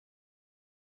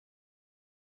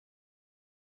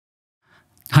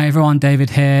Hi everyone, David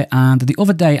here, and the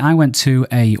other day I went to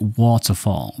a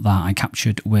waterfall that I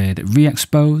captured with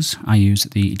ReeXpose. I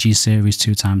used the G-Series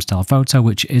 2x Telephoto,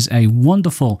 which is a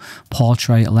wonderful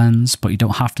portrait lens, but you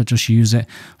don't have to just use it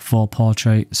for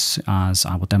portraits, as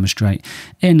I will demonstrate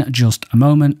in just a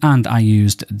moment. And I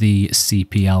used the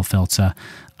CPL filter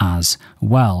as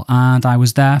well, and I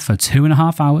was there for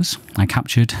 2.5 hours. I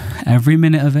captured every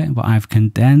minute of it, but I've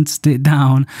condensed it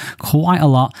down quite a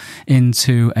lot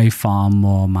into a far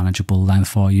more manageable length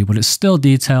for you, but it's still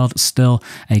detailed, still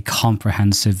a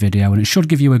comprehensive video, and it should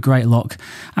give you a great look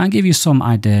and give you some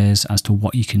ideas as to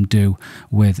what you can do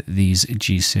with these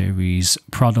G-Series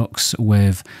products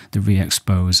with the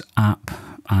ReeXpose app,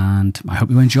 and I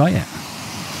hope you enjoy it.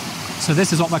 So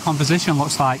this is what my composition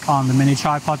looks like on the mini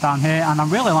tripod down here, and I'm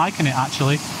really liking it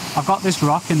actually. I've got this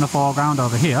rock in the foreground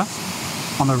over here.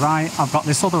 On the right, I've got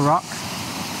this other rock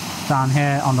down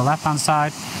here on the left hand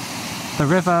side. The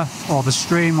river or the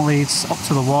stream leads up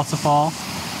to the waterfall,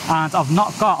 and I've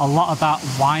not got a lot of that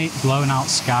white blown out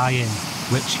sky in,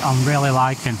 which I'm really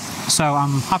liking. So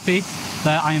I'm happy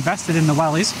that I invested in the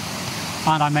wellies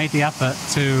and I made the effort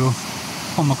to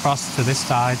come across to this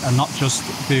side and not just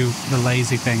do the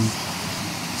lazy thing.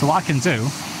 So what I can do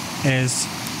is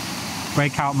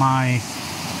break out my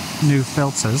new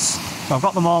filters. So I've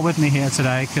got them all with me here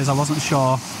today because I wasn't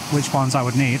sure which ones I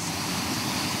would need.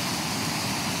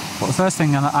 But the first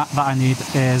thing that I need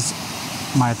is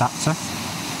my adapter.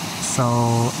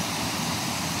 So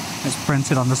it's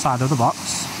printed on the side of the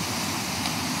box.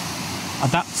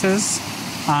 Adapters,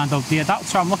 and the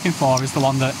adapter I'm looking for is the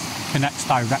one that connects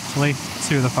directly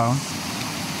to the phone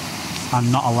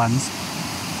and not a lens.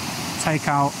 Take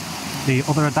out the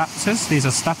other adapters. These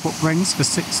are step-up rings for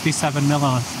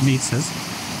 67mm.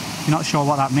 If you're not sure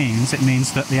what that means, it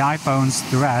means that the iPhone's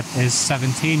thread is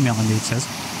 17mm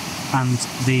and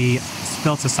the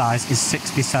filter size is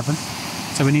 67.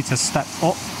 So we need to step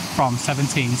up from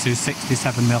 17 to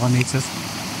 67mm,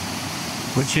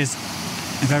 which is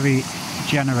a very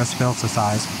generous filter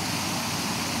size.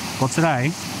 But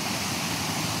today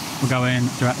we're going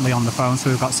directly on the phone, so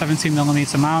we've got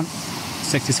 17mm mount,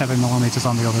 67mm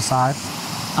on the other side,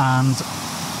 and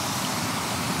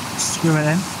screw it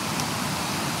in.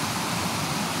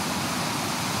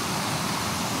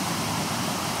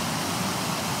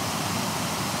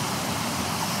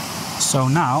 So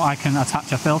now I can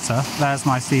attach a filter. There's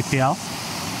my CPL.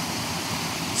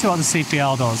 See what the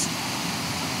CPL does.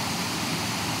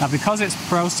 Now because it's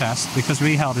processed, because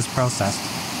ReeHeld is processed,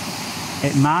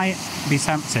 it might be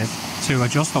tempted to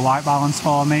adjust the white balance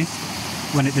for me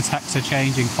when it detects a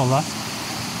change in colour,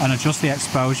 and adjust the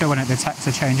exposure when it detects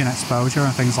a change in exposure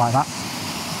and things like that.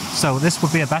 So this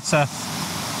would be a better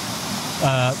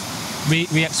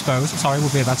ReeXpose,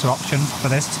 would be a better option for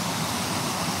this.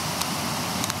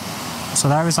 So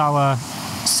there is our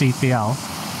CPL,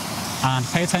 and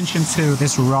pay attention to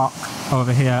this rock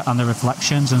over here and the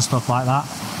reflections and stuff like that.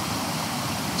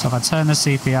 So if I turn the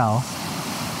CPL,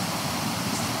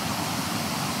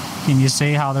 can you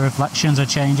see how the reflections are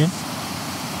changing?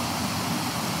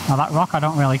 Now that rock I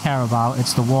don't really care about,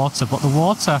 it's the water, but the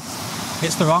water,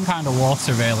 it's the wrong kind of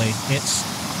water really.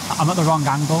 I'm at the wrong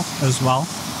angle as well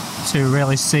to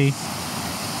really see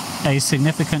a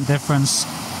significant difference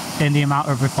in the amount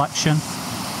of reflection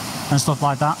and stuff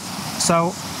like that.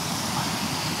 So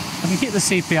I can keep the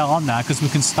CPL on there because we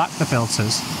can stack the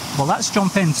filters. But let's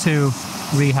jump into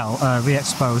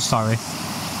ReeXpose, sorry.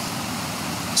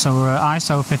 So we're at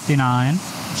ISO 59,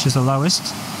 which is the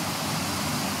lowest,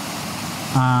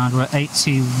 and we're at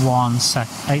 81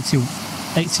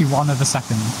 of a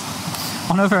second.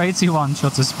 1/81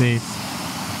 shutter speed.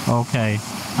 Okay,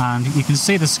 and you can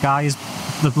see the sky is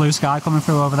the blue sky coming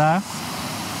through over there.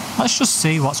 Let's just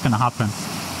see what's going to happen.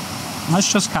 Let's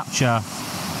just capture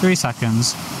 3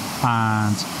 seconds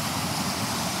and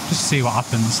just see what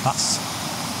happens. That's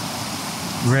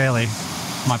really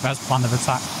my best plan of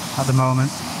attack at the moment.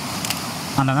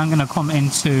 And then I'm going to come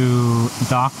into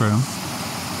darkroom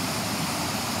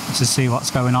to see what's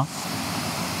going on.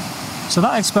 So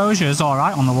that exposure is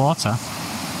alright on the water.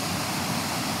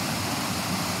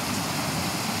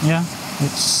 Yeah,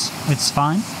 it's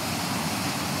fine.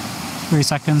 3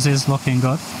 seconds is looking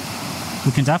good.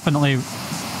 We can definitely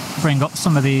bring up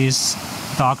some of these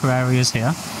darker areas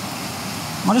here.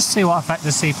 I'll just see what effect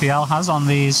the CPL has on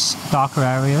these darker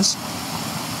areas.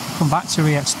 Come back to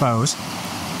ReeXpose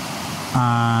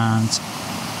and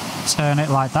turn it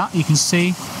like that. You can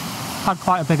see had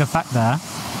quite a big effect there,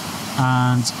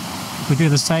 and if we do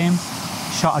the same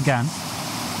shot again,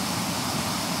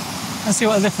 let's see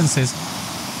what the difference is.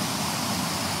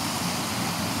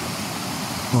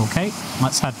 Okay,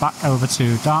 let's head back over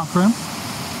to darkroom.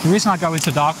 The reason I go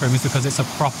into darkroom is because it's a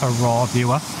proper raw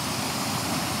viewer.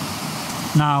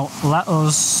 Now, let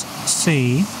us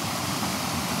see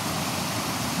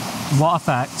what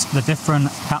effect the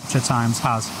different capture times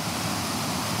has.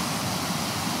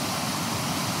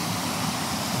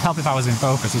 It'd help if I was in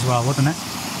focus as well, wouldn't it?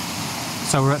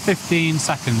 So we're at 15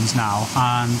 seconds now,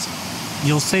 and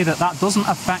you'll see that that doesn't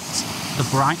affect the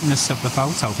brightness of the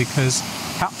photo because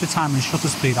capture time and shutter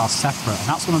speed are separate, and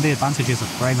that's one of the advantages of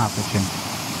frame averaging.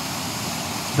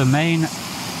 The main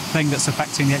thing that's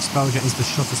affecting the exposure is the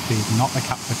shutter speed, not the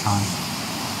capture time.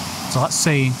 So let's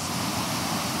see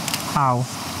how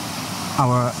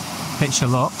our picture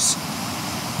looks.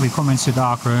 We come into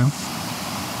darkroom.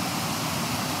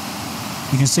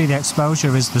 You can see the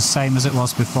exposure is the same as it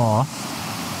was before,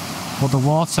 but the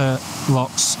water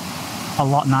looks a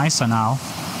lot nicer now.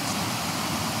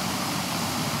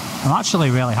 I'm actually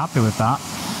really happy with that.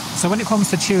 So when it comes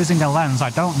to choosing a lens,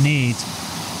 I don't need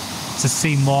to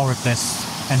see more of this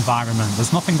environment.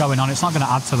 There's nothing going on. It's not going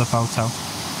to add to the photo.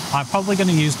 I'm probably going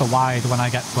to use the wide when I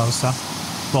get closer,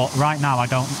 but right now I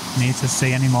don't need to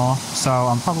see any more. So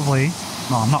I'm definitely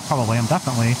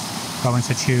going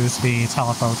to choose the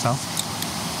telephoto,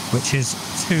 which is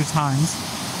 2 times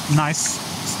nice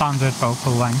standard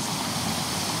focal length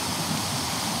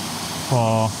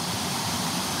for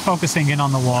focusing in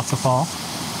on the waterfall.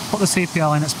 Put the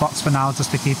CPL in its box for now just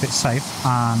to keep it safe,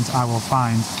 and I will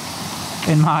find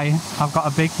I've got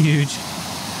a big huge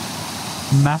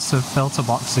mess of filter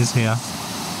boxes here.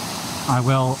 I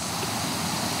will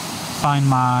find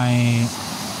my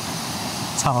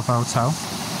telephoto,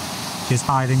 which is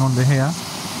hiding under here.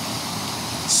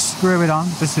 Screw it on.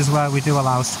 This is where we do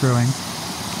allow screwing.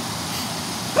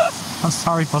 I'm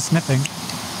sorry for sniffing.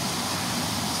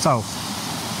 So,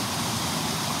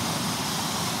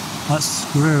 let's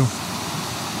screw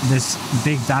this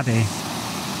Big Daddy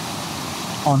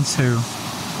onto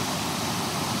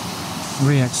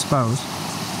ReeXpose.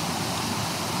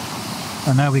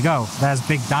 And there we go. There's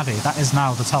Big Daddy. That is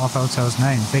now the telephoto's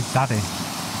name, Big Daddy.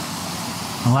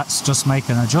 And let's just make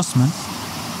an adjustment.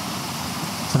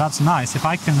 So that's nice. If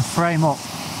I can frame up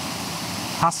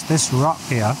past this rock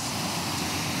here,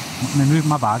 let me move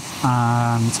my bag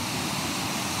and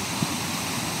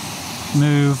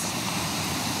move.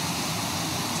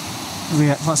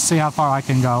 Let's see how far I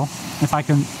can go. If I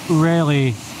can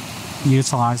really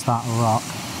utilize that rock.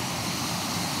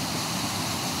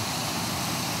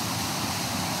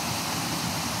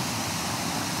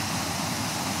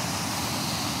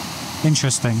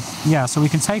 Interesting. Yeah, so we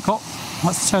can take up,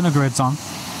 let's turn the grids on.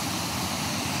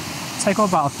 Take up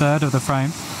about 1/3 of the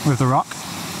frame with the rock.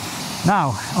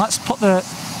 Now, let's put the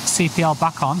CPL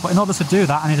back on, but in order to do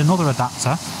that, I need another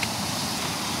adapter.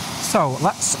 So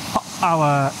let's put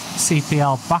our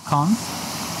CPL back on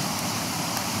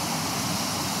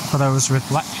for those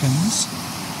reflections.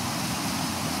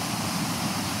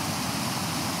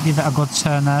 Give it a good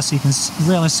turn there so you can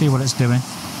really see what it's doing.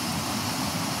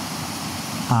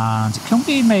 And can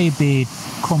we maybe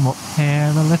come up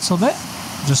here a little bit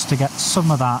just to get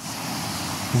some of that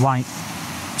white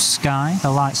sky, the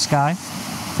light sky,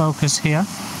 focus here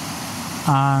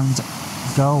and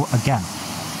go again.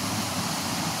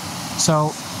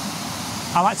 So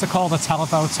I like to call the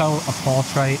telephoto a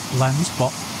portrait lens,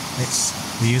 but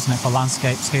we're using it for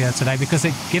landscapes here today because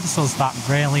it gives us that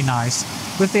really nice,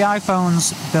 with the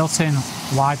iPhone's built-in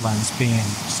wide lens being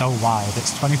so wide,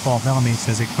 it's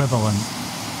 24mm equivalent.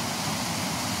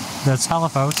 The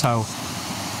telephoto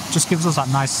just gives us that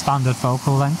nice standard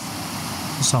focal length.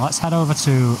 So let's head over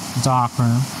to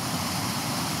darkroom.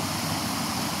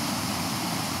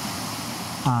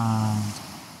 And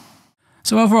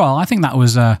so overall, I think that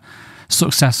was a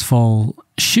successful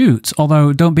shoot,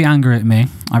 although don't be angry at me.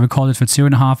 I recorded for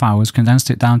 2.5 hours, condensed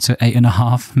it down to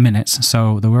 8.5 minutes,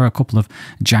 so there were a couple of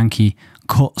janky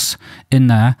cuts in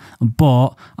there,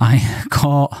 but I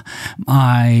caught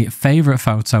my favourite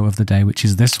photo of the day, which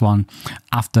is this one,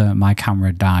 after my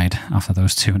camera died after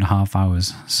those 2.5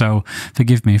 hours. So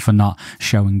forgive me for not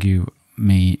showing you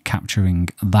me capturing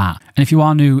that. And if you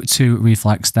are new to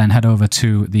REEFLEX, then head over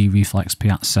to the REEFLEX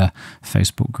Piazza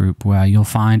Facebook group, where you'll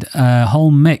find a whole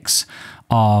mix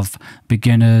of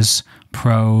beginners,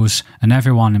 pros, and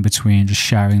everyone in between, just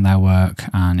sharing their work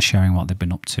and sharing what they've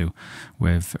been up to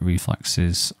with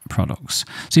REEFLEX's products.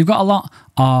 So you've got a lot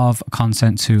of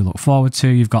content to look forward to.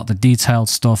 You've got the detailed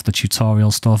stuff, the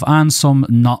tutorial stuff, and some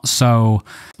not so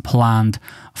planned,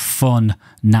 fun,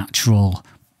 natural,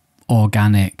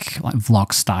 organic, like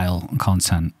vlog style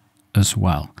content as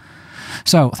well.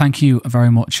 So thank you very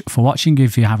much for watching.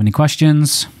 If you have any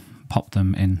questions, pop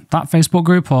them in that Facebook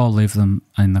group or leave them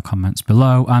in the comments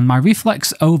below. And my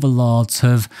REEFLEX overlords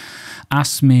have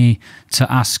asked me to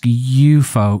ask you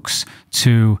folks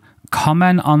to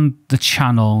comment on the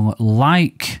channel,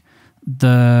 like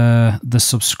the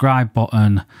subscribe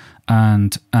button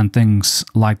and things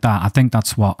like that. I think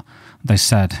that's what they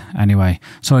said anyway.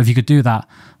 So if you could do that,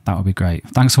 that would be great.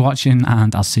 Thanks for watching,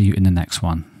 and I'll see you in the next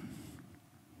one.